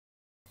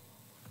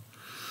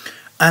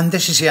And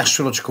this is the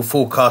astrological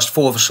forecast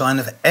for the sign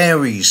of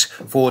Aries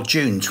for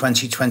June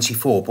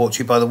 2024, brought to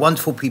you by the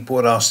wonderful people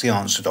at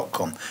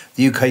AskTheAnswer.com,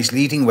 the UK's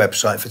leading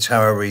website for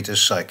tarot readers,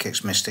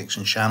 psychics, mystics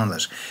and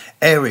channelers.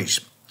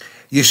 Aries,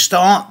 you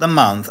start the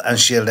month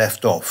as you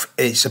left off.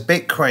 It's a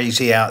bit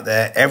crazy out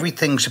there.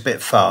 Everything's a bit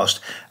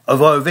fast.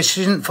 Although this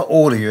isn't for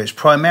all of you, it's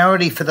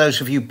primarily for those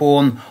of you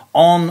born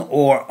on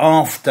or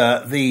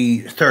after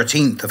the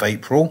 13th of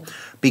April,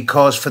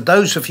 because for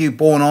those of you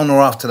born on or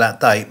after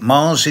that date,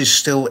 Mars is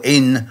still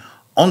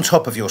on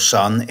top of your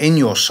sun, in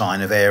your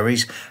sign of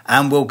Aries,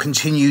 and will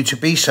continue to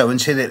be so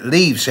until it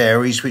leaves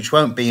Aries, which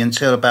won't be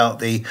until about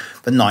the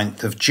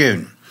 9th of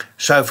June.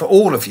 So for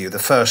all of you, the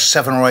first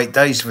 7 or 8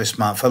 days of this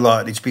month are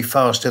likely to be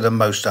faster than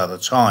most other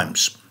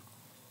times.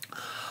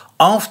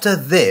 After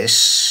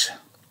this,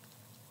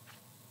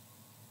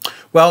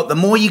 well, the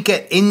more you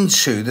get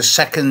into the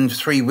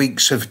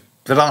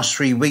last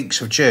 3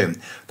 weeks of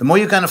June, the more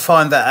you're going to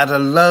find that at a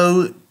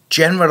low,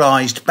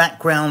 generalised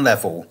background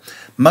level,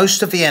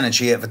 most of the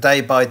energy at the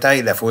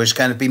day-by-day level is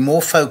going to be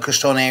more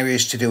focused on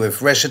areas to do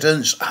with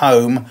residence,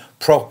 home,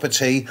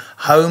 property,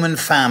 home and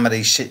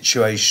family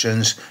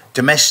situations,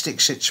 domestic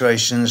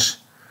situations,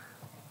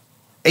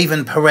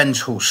 even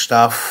parental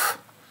stuff.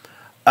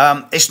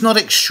 It's not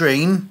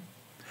extreme,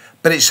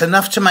 but it's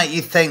enough to make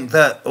you think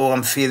that, oh,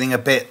 I'm feeling a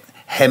bit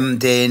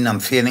hemmed in, I'm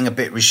feeling a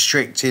bit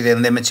restricted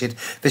and limited.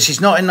 This is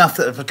not enough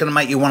that it's going to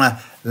make you want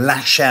to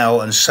lash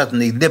out and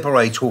suddenly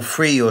liberate or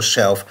free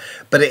yourself,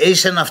 but it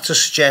is enough to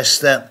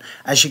suggest that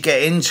as you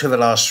get into the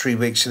last 3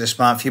 weeks of this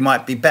month, you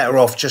might be better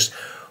off just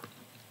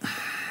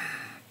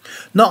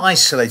not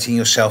isolating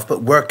yourself,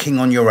 but working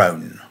on your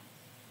own,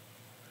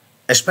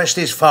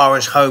 especially as far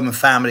as home and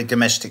family,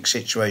 domestic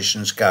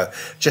situations go.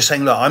 Just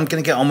saying, look, I'm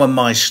going to get on with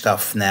my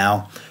stuff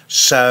now,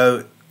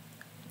 so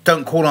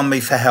don't call on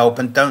me for help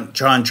and don't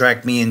try and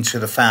drag me into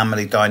the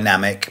family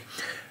dynamic.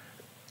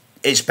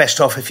 It's best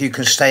off if you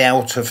can stay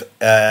out of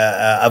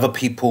other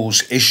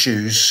people's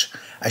issues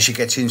as you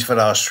get into the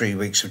last 3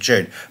 weeks of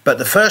June. But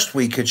the first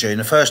week of June,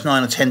 the first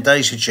 9 or 10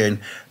 days of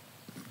June,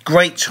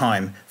 great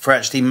time for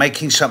actually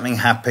making something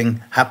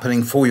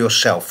happening for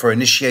yourself, for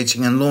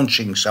initiating and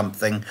launching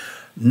something.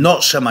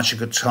 Not so much a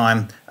good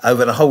time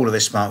over the whole of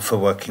this month for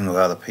working with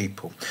other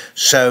people.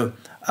 So,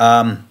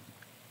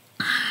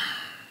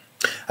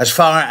 as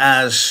far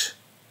as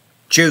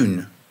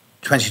June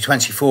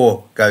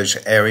 2024 goes,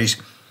 Aries,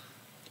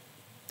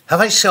 have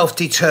a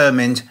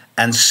self-determined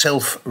and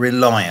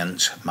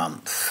self-reliant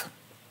month.